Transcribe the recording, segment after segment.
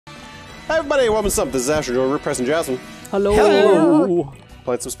Hi everybody, welcome to Stumpt. This is Asher, we're pressing Jasmine. Hello. Hello.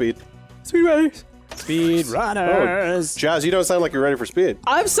 Playing some speed. SpeedRunners. SpeedRunners. Oh, Jazz, you don't sound like you're ready for speed.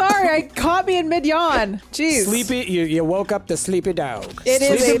 I'm sorry, I caught me in mid-yawn. Jeez. Sleepy, you woke up the sleepy dog. It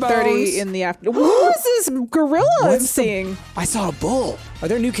is Sleepy 8:30 in the afternoon. What is this gorilla I'm seeing? I saw a bull. Are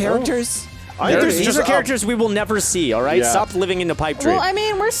there new characters? These are characters we will never see, all right? Yeah. Stop living in the pipe dream. Well, I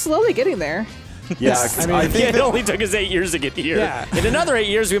mean, we're slowly getting there. Yeah, I mean, it only took us 8 years to get here. Yeah. In another 8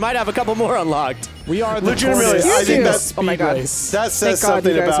 years, we might have a couple more unlocked. We are the legitimately, I think that's Oh my God. that says Thank God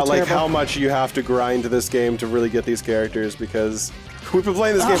something you guys about are like terrible. how much you have to grind to this game to really get these characters, because we've been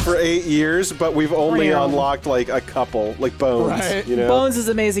playing this game for 8 years, but we've only Real. unlocked like a couple, like Bones. Right. You know? Bones is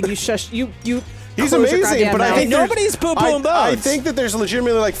amazing. You shush. You. He's close your amazing, goddamn but I mouth. think Nobody's poo-pooing Bones. I think that there's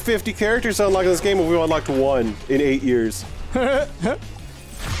legitimately like 50 characters to unlock in this game, and we've unlocked one in 8 years.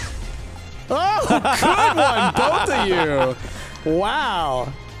 Oh, good one, both of you. Wow.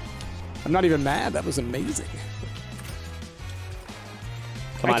 I'm not even mad. That was amazing.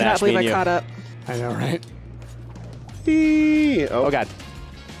 Come I on, cannot Ash, believe me I and you. caught up. I know, right? Oh, God.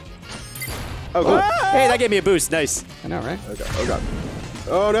 Oh, cool. Hey, that gave me a boost. Nice. I know, right? Okay. Oh god.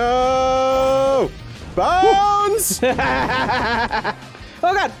 Oh no! Bones!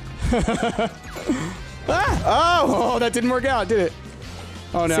 Oh God. Oh, that didn't work out, did it?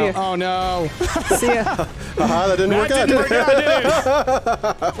 Oh See no! ya. Oh no! See ya. That didn't work out. That didn't work out, did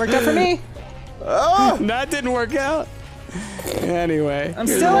it? Worked out for me. That didn't work out. Anyway, I'm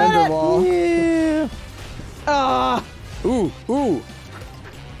here's still an in ender it. ball. Yeah. Ah. Ooh, ooh.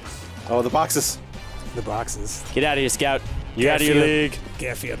 Oh, the boxes. The boxes. Get out of here, Scout. You're out of your league.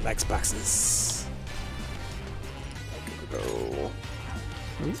 Garfield likes boxes. Oh.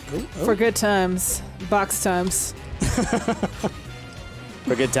 For good times. Box times.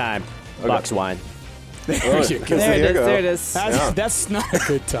 For a good time. Box wine. There you go. There it is. go. There it is. That's not a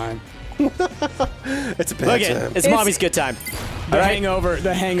good time. It's a bad Look time. it. It's mommy's good time. The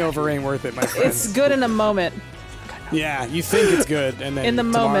hangover ain't worth it, my friends. It's good in a moment. Yeah, you think it's good, and then In the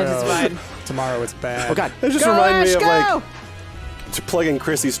moment, it's tomorrow- fine. Tomorrow it's bad. Oh, God. It just Go, reminded me Ash, of go! like to plug in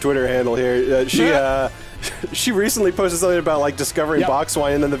Chrissy's Twitter handle here. She recently posted something about like discovering Yep. box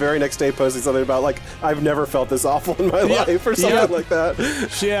wine, and then the very next day posted something about like I've never felt this awful in my Yep. life or something Yep. like that.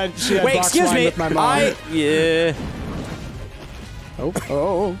 She had Wait, box excuse wine me. with my mom. Yeah.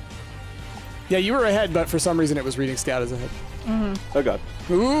 Oh. Yeah, you were ahead, but for some reason it was reading Scout as ahead. Oh god.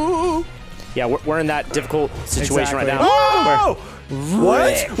 Ooh. Yeah, we're in that difficult situation right Exactly. now. Oh!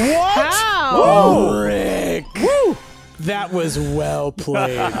 What? What? How? Whoa, Rick. Woo. That was well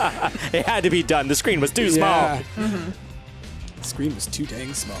played. It had to be done. The screen was too small. Yeah. The screen was too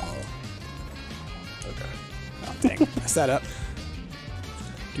dang small. Okay. Oh, dang. Mess that up.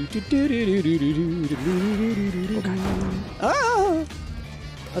 Ah.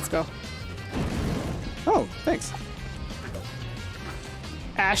 Let's go. Oh, thanks.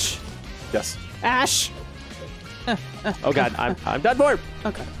 Ash. Yes. Ash. Oh, God. I'm done for.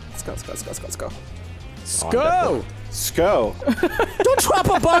 Okay. Let's go. Let's go. Let's go. Let's go. Let's go. Go. Sco. Don't drop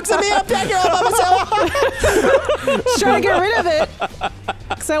a box on me. I'm back here all by myself. Just trying to get rid of it.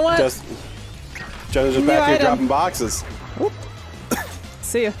 Cause I want. Just Jenna's just New back here item. dropping boxes.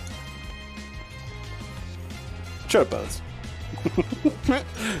 See ya. Shut up, Bones.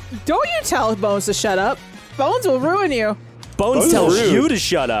 Don't you tell Bones to shut up. Bones will ruin you. Bones Bones tells rude. you to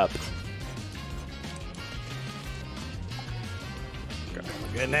shut up.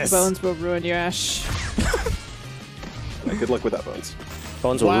 Goodness. Bones will ruin you, Ash. Good luck with that, Bones.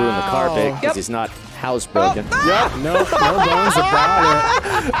 Bones will ruin the carpet because Yep. he's not housebroken. Yep. No bones about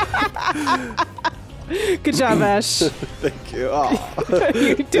it. Good job, Ash. Thank you. Oh.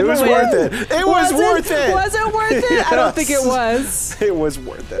 You did It was win. worth it. It was worth it. Was it worth it? I don't think it Yes. was. It was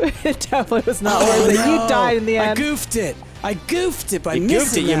worth it. It definitely was not worth it. You died in the I end. goofed it. I goofed it by You goofed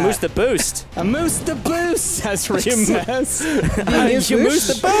it. missing You that. moosed the boost. I moosed the boost, as Rick You mo- says. You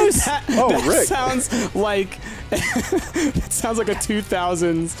moosed the boost. Oh, Rick. Sounds like it sounds like a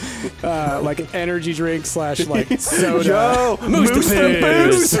 2000s like energy drink / like soda. Yo, Moose the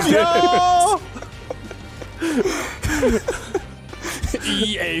boost. Yo.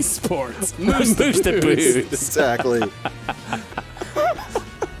 EA Sports. Moose the boost. Exactly.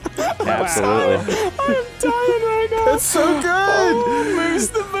 Absolutely. I'm dying right now. It's so good. Moose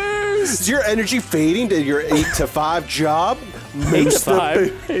the boost. Is your energy fading to your 8 to 5 job? 8 to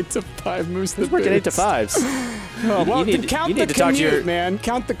 5. 8 to 5 Moose the Who's working 8 to boost. 5s? Oh, well, You need- count you the need to talk to commute, your- man.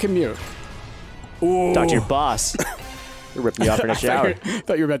 Count the commute. Ooh. Talk to your boss. You're ripping me off in a shower.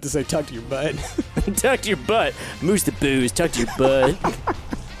 Thought you were about to say tuck to your butt. Tuck to your butt. Moose the booze. Tuck to your butt.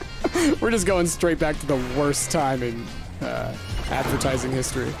 We're just going straight back to the worst time in advertising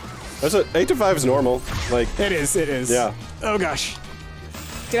history. That's what 8 to 5 is normal. Like It is. It is. Yeah. Oh gosh.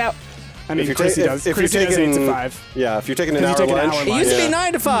 Get out. I mean, If you're Chrissy ta- does. if you're Chrissy does 8 taking- to 5. yeah, if you're taking an If hour you take an lunch, hour It used to be yeah.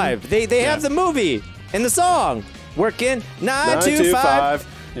 9 to 5. They have the movie and the song. Working 9 to 5.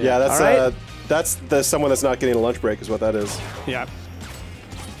 Yeah, that's All right. that's the someone that's not getting a lunch break is what that is. Yeah.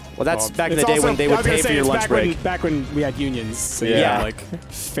 Well, that's Well, back in the it's day also- when they I would was gonna pay say, for your it's lunch back break. back when we had unions, so Yeah. yeah, like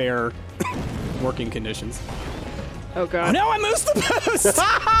fair working conditions. Oh god. No, I moosed the post.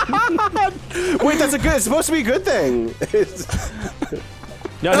 Wait, that's a good. It's supposed to be a good thing.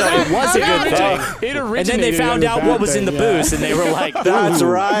 No, it was a good thing. It originated And then they found as a out bad what was thing, in the yeah. boost, and they were like, That's "Ooh."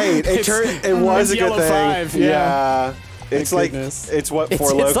 right. It was a good Yellow thing. 5, yeah. It's Thank like goodness. it's what It's,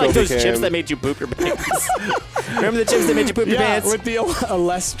 Four Loko it's like those became. chips that made you poop your pants. Remember the chips that made you poop your Yeah, pants? with the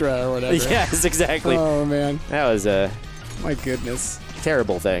Alestra or whatever. Yes, exactly. Oh man, That was a my goodness.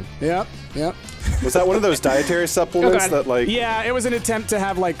 terrible thing. Yep. Yep. Was that one of those dietary supplements God. that like? Yeah, it was an attempt to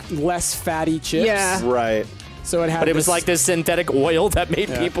have like less fatty chips. Yeah. Right. So it had. But it was this, like this synthetic oil that made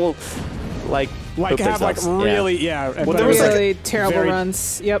Yeah. people like like poop have like themselves. really yeah. Well, there was, like, Really terrible very-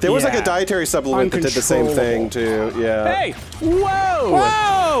 runs. Yep. There was like Yeah. a dietary supplement that did the same thing too. Yeah. Hey! Whoa!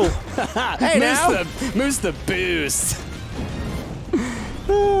 Whoa! Hey now! Moose the boost.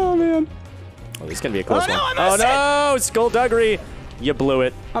 Oh man, Oh, this is gonna be a close Oh, no, one. I Oh missed no! Skullduggery! You blew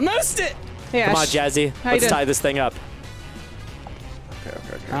it. I moosed it. Hey, Come on, Ash. Jazzy. How you Let's doing? tie this thing up.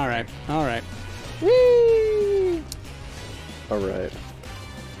 Okay. All right, all right. Whee! All right.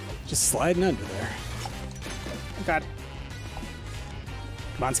 Just sliding under there. Oh god.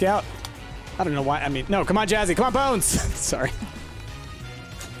 Come on, Scout. I don't know why. I mean, no. Come on, Jazzy. Come on, Bones. Sorry.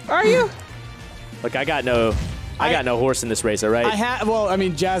 Are you? Look, I got no horse in this race, all right? I had. Well, I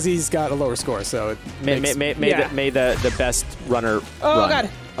mean, Jazzy's got a lower score, so it May makes- the best runner Oh run. god.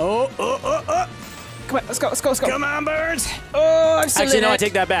 Oh. Come on, let's go, let's go, let's go. Come on, birds. Oh, I'm still Actually, in no, I it.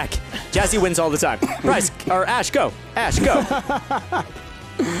 take that back. Jazzy wins all the time. Bryce, or Ash, go. Ash, go.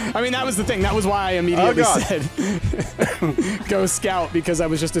 I mean, that was the thing. That was why I immediately God. said go Scout, because I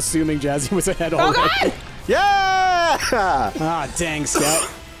was just assuming Jazzy was ahead Oh already. god! Yeah. Ah, dang, Scout.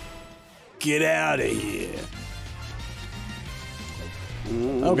 Get out of here.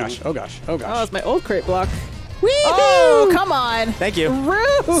 Oh gosh, oh gosh, oh Oh, gosh. it's my old crate block. Oh, come on. Thank you.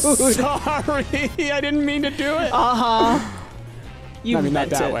 Rude. Sorry, I didn't mean to do it. You I mean, not meant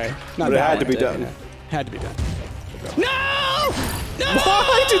that it. way. Not But it that had to way. be done. Had to be done. No!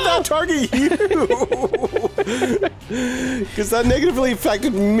 Why did that target you? Because that negatively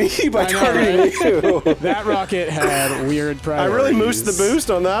affected me by I know, targeting right? you. That rocket had weird I priorities. really moosed the boost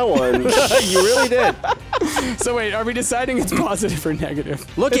on that one. You really did. So wait, are we deciding it's positive or negative?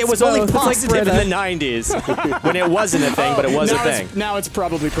 Look, it It's was only both. It's like positive in Brita. the 90s when it wasn't a thing, but it was a now thing. Now it's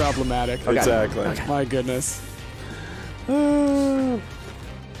probably problematic. Exactly. My goodness.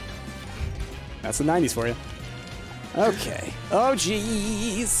 That's the 90s for you. Okay. Oh,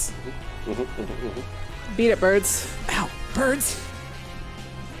 jeez. Beat it, birds. Ow, birds.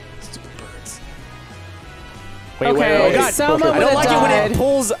 Stupid birds. Wait, Okay, oh god. someone I don't would've like it when died. it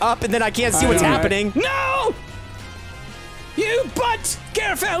pulls up and then I can't see I what's know, right? happening. No! You butt,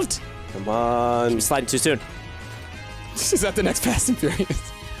 Garfield! Come on. Sliding too soon. Is that the next Fast and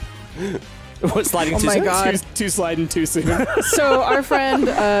Furious? What, sliding Oh too my soon? God. Two sliding too soon. So our friend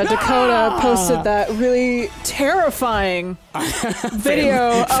Dakota posted that really terrifying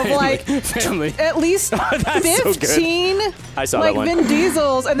video of like Family. at least That's so good. 15 I saw like that one. Vin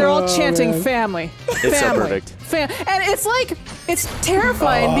Diesels, and they're all Oh, chanting man. family. It's so family, perfect. And it's like it's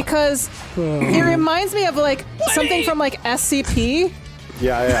terrifying because it reminds me of like something from like SCP.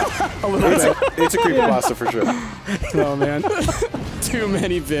 Yeah. A little bit. It's a creepypasta for sure. Oh, man. Too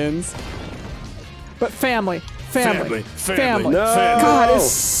many Vins. But family. Family. Family. No. God, it's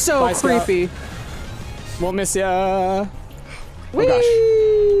so Bye, Scott. creepy. Won't miss ya. Whee!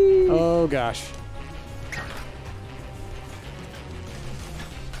 Oh, gosh.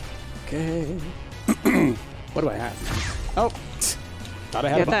 Okay. What do I have? Oh. Thought I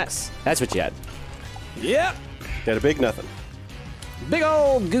had Get a that. box. That's what you had. Yep. Got a big nothing. Big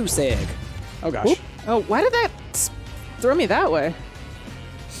old goose egg. Oh, gosh. Oh, why did that throw me that way?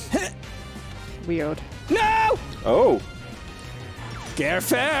 Weird. No! Oh.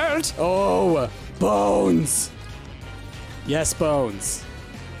 Garfield! Oh, Bones. Yes, Bones.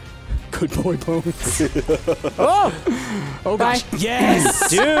 Good boy, Bones. Oh, Oh, gosh. Bye. Yes!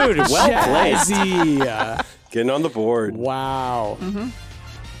 dude, well played. Jazzy. Getting on the board. Wow.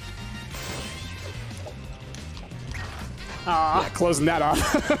 Yeah, closing that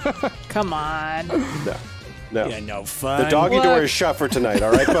off. Come on. No. Yeah, no fun. The doggy Look. door is shut for tonight,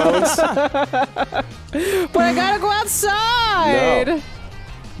 all right, Bones? But I gotta go outside.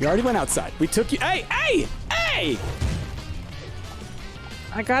 No. You already went outside. We took you. Hey!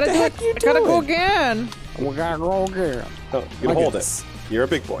 I gotta The do heck it. you I gotta go doing? again. We gotta go again. Oh, you My can hold goodness. it. You're a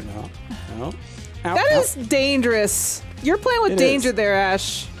big boy. No. Ow, That ow. is dangerous. You're playing with It danger is. there,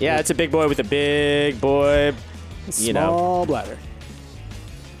 Ash. Yeah, it's a big boy with a big boy. You know, Small bladder.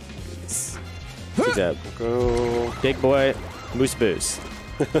 he's a Go. big boy. Moose booze.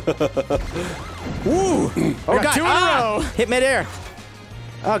 Woo! Oh got god! 2 in a row. Hit midair.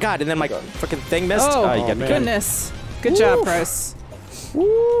 Oh god! And then my freaking thing missed. Oh, you got me. goodness. Good job, Price.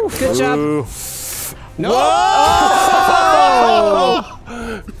 Good job. Ooh. No!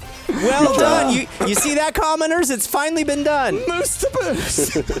 Well done. You see that, commenters? It's finally been done. Moose to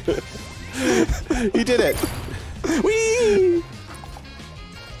boost. You did it. Whee!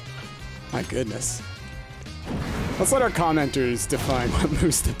 My goodness. Let's let our commenters define what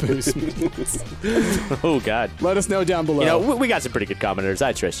moose to boost means. Oh god. Let us know down below. You know, we got some pretty good commenters.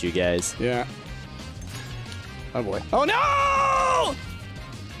 I trust you guys. Yeah. Oh boy. Oh no!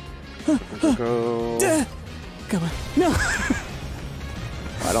 Go. Come on. No.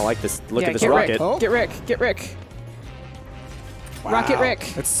 I don't like this. Look Yeah, at this get rocket. Rick. Oh. Get Rick. Get Rick. Rocket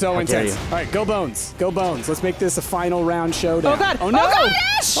Rick. It's so How dare intense. you. All right, go Bones. Go Bones. Let's make this a final round showdown. Oh god. Oh no! Oh god,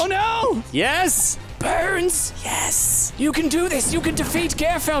 Ash! Oh no! Yes. Burns! Yes. You can do this. You can defeat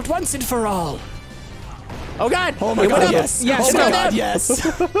Garfield once and for all. Oh god. Oh my It went god, up. yes. Yes, Oh go. my god, yes.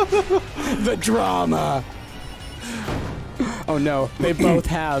 The drama. Oh no, they both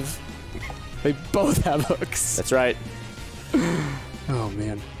have hooks. That's right. Oh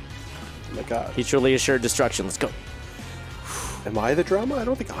man. Oh my god. He truly assured destruction. Let's go. Am I the drama? I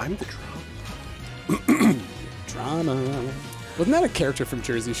don't think I'm the drama. Drama. Wasn't that a character from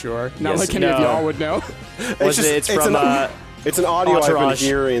Jersey Shore? Not Yes, like any of no. y'all would know. It's from It's an audio I've been Entourage.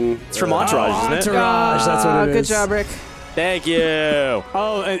 hearing. It's from Entourage, isn't it? Entourage, that's what it is. Good job, Rick. Thank you.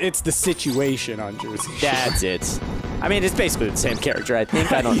 Oh, it's the situation on Jersey Shore. That's it. I mean, it's basically the same character, I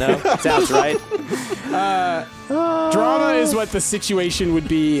think. I don't know. Sounds right. Drama is what the situation would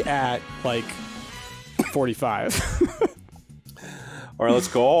be at, like, 45. All right, let's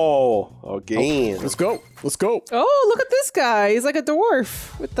go. Again. Let's go. Let's go. Oh, look at this guy. He's like a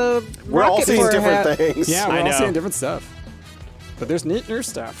dwarf with the We're all rocket seeing forehead. different things. Yeah, we're I all know. seeing different stuff. But there's neater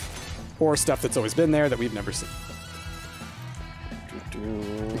stuff. Or stuff that's always been there that we've never seen.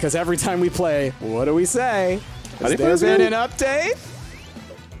 Because every time we play, what do we say? How do you play There's this been game? an update.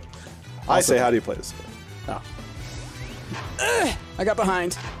 I say, how do you play this game? I got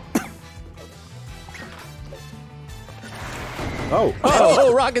behind. Oh.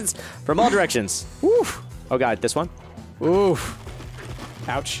 Oh, rockets from all directions. Oof. Oh god, this one? Oof.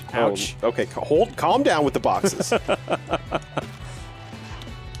 Ouch. Ouch. Oh, okay, calm down with the boxes.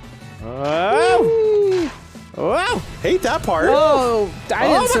 Oh! Oh! Hate that part. Oh, I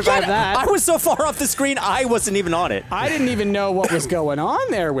didn't my survive God. that. I was so far off the screen, I wasn't even on it. I didn't even know what was going on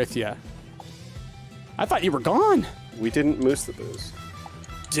there with you. I thought you were gone. We didn't moose the booze.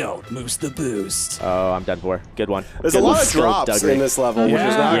 Don't moose the boost. Oh, I'm done for. Good one. There's Good a lot of skill, drops Duggery. in this level, which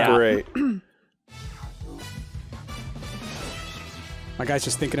is not Yeah. great. My guy's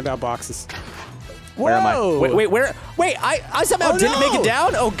just thinking about boxes. Where am I? Whoa. Wait, where? Wait, I somehow Oh, didn't make no. it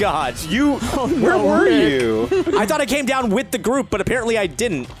down? Oh god. You, where no, were Rick. you? I thought I came down with the group, but apparently I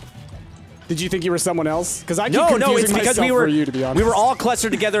didn't. Did you think you were someone else? Because I keep No, confusing it's because myself we were for you, to be honest. we were all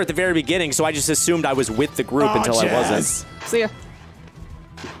clustered together at the very beginning, so I just assumed I was with the group Oh, until I jazz. wasn't. See ya.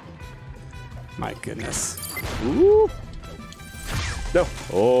 My goodness. No.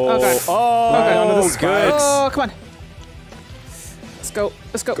 Oh, Okay. oh, Right onto the good. spikes. Oh, come on. Let's go.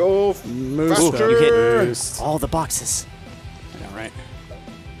 Let's go. Go. Moose Faster. the You hit boost. all the boxes. Yeah, right.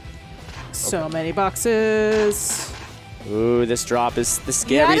 So many boxes. Ooh, this drop is the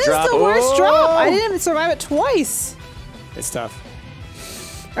Yeah, scary this drop. is the worst Oh. drop. I didn't even survive it twice. It's tough.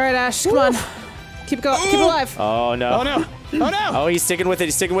 All right, Ash, come on. Keep it going. Keep it alive. Oh no. Oh no! Oh no! Oh, he's sticking with it.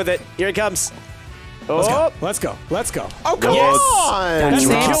 He's sticking with it. Here he comes. Let's Oh, go! Let's go! Let's go! Oh, come Yes. on. That's the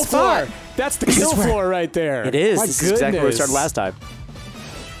Same kill spot. floor. That's the kill floor right there. it is. My This goodness. is exactly where we started last time.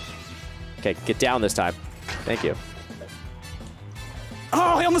 Okay, get down this time. Thank you. Oh,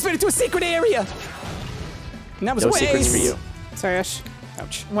 I almost made it to a secret area. And that was No a waste. secrets for you. Sorry, Ash.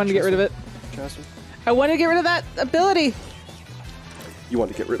 Ouch. Wanted to get rid of it. Jasmine, I wanted to get rid of that ability. you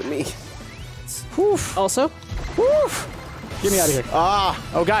want to get rid of me. Also. Get me out of here.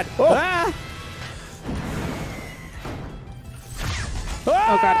 Oh god. Ah!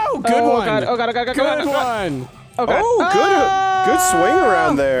 Oh, God. Oh, good Oh, one. God. Oh, God. Oh, God. Oh, God. Good Oh, God. one. Oh, God. Oh, good swing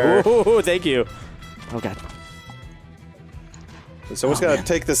around there. Oh, thank you. Oh god. Someone's got to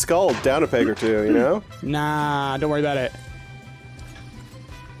take the skull down a peg or two, you know? Nah, don't worry about it.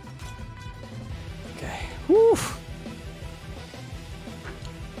 Whew.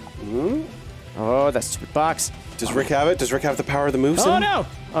 Oh, that stupid box. Does Rick have it? Does Rick have the power of the moves? Oh no!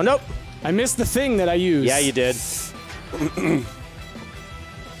 Oh, nope. I missed the thing that I used. Yeah, you did.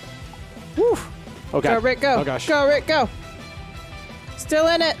 Whew. Okay. Go, Rick, go. Oh, gosh. Go, Rick, go. Still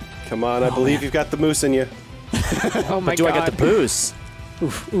in it. Come on, I believe you've got the moose in you. Oh my Do god. I get the boost?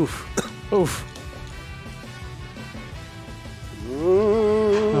 Oof, oof, oof.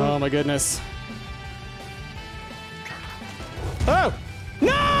 Oh my goodness. Oh!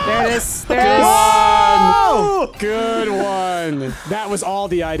 No! There it is. There it is. One! Good one. That was all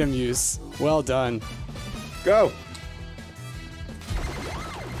the item use. Well done. Go.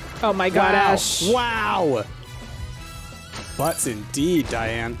 Oh my god, Ash. Wow. Butts indeed,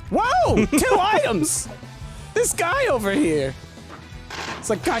 Diane. Whoa! 2 items! This guy over here. It's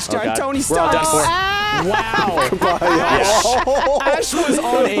like, gosh darn, God. Tony We're all done Stark. for. Wow. Ash was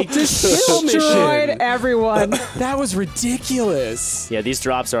on a kill Destroyed mission. everyone. That was ridiculous. Yeah, these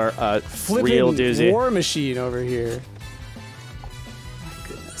drops are a Flipping real doozy. war machine over here. My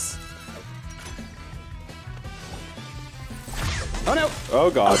goodness. Oh no! Oh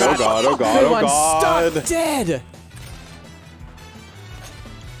god, oh god, oh god, Good oh one. god. Stop dead!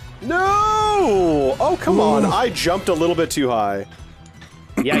 No! Oh, come on. I jumped a little bit too high.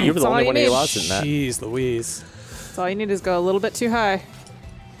 Yeah, you were the all only you one who need. lost in that. Jeez Louise. That's all you need is go a little bit too high.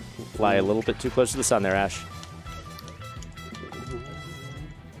 Fly a little bit too close to the sun there, Ash.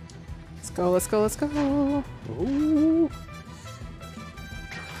 Let's go, let's go, let's go. Ooh.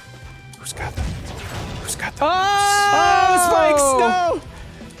 Who's got them? Who's got them? Oh! Oh, spikes! No!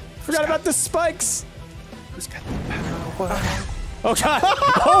 Forgot about the spikes. Who's got them? Oh god!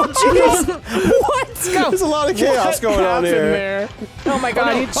 Oh jeez! What? Go. There's a lot of chaos going on happened here. there? Oh my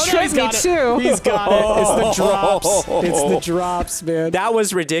god, he no, tricked he's me got it. too. He's got it. It's the drops. It's the drops, man. That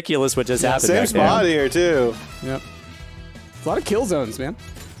was ridiculous what just happened. Same back there. spot here, too. Yep. A lot of kill zones, man.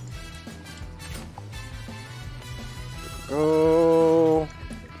 Go.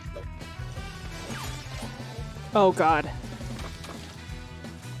 Oh god.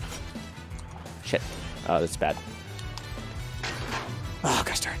 Shit. Oh, that's bad. Oh,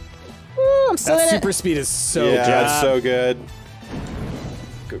 gosh darn. Woo, I'm still That in super it. speed is so Yeah, good. that's so good.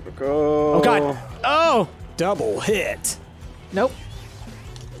 Go, go, go. Oh god! Oh! Double hit. Nope.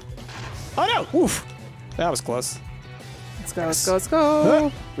 Oh, no. Oof. That was close. Let's go, let's go, let's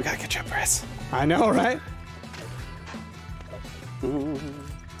go. We gotta get you up, Chris. I know, right?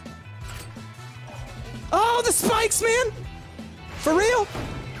 Oh, the spikes, man! For real?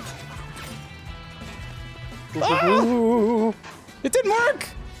 Oh! It didn't work!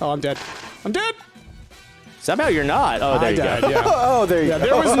 Oh, I'm dead. I'm dead! Somehow you're not. Oh, there I you died, go. yeah. Oh, there you Yeah, go.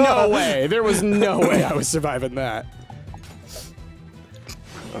 there was no way. There was no way I was surviving that.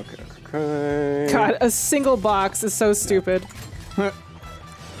 Okay, okay. God, a single box is so stupid. You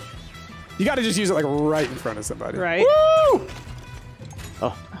gotta just use it like right in front of somebody. Right?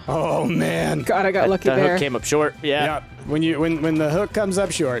 Oh, man. God, I got lucky The there. hook came up short. Yeah. Yeah, when the hook comes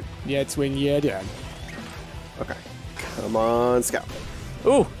up short, yeah, it's when you're done. Okay. Come on, Scout.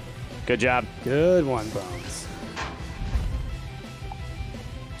 Ooh. Good job. Good one, Bones.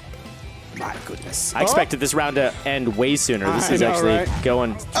 My goodness. I expected this round to end way sooner. This I is know, actually right?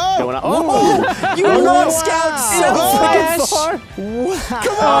 going up. Oh! You run Scout so freaking far.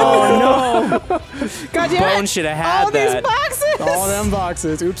 Wow. God damn it! Bone should have had All that. these boxes! All them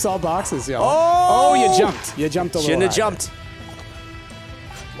boxes. Oops, all boxes, yo. Oh, you jumped. You jumped a little Shouldn't have higher. jumped.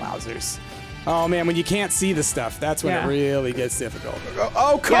 Wowzers. Oh, man, when you can't see the stuff, that's when Yeah. it really gets difficult.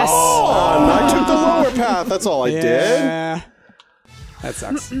 Oh, come Yes. on. I took the lower path. That's all I did. Yeah. That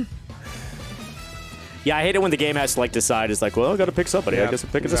sucks. Yeah, I hate it when the game has to like decide. It's like, well, I gotta pick somebody. I Yep, guess I'm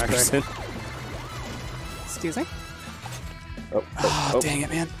picking exactly. this person. Excuse me? Oh, dang it,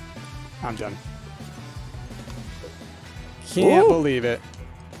 man. I'm done. Can't believe it.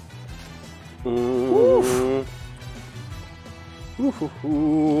 Ooh.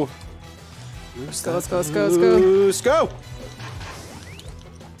 Ooh. Let's go, let's go, let's go, let's go. Let's go.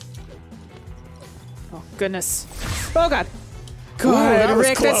 Oh, goodness. Oh, God. Ooh, that God, was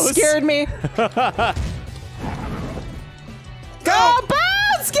Rick, that close. scared me. Go,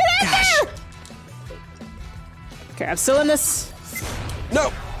 Bones! Get in there! Okay, I'm still in this.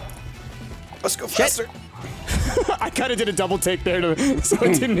 No. Let's go faster. I kind of did a double take there so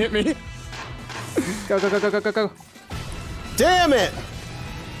it didn't hit me. Go, go, go, go, go, go, go. Damn it.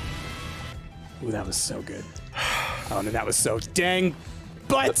 Ooh, that was so good. Oh, no, that was so dang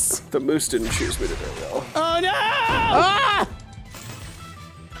butts. The moose didn't choose me today, though. Oh, no! Ah!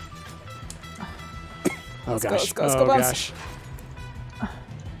 Oh, gosh. let's go, let's oh, go, Bones. gosh.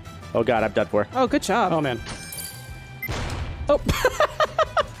 Oh God, I'm done for. Oh, good job. Oh man. Oh.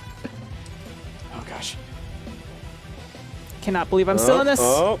 Oh gosh. Cannot believe I'm still in this.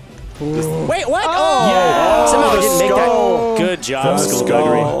 Oh. Wait, what? Oh. Somehow I didn't make skull. that. Good job, The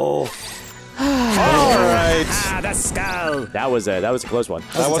Skullduggery. skull. All right. Ah, the skull. That was a close one.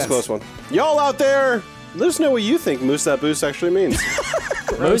 That was a close one. Y'all out there, let us know what you think Moose That Boost actually means.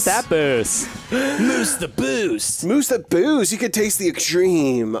 Moose that boost. Moose the boost. Moose That Boost. You can taste the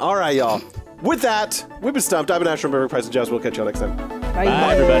extreme. All right, y'all. With that, we've been Stumped. I've been Astro Price and Jazz. We'll catch y'all next time. Bye.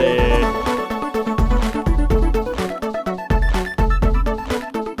 Bye, everybody.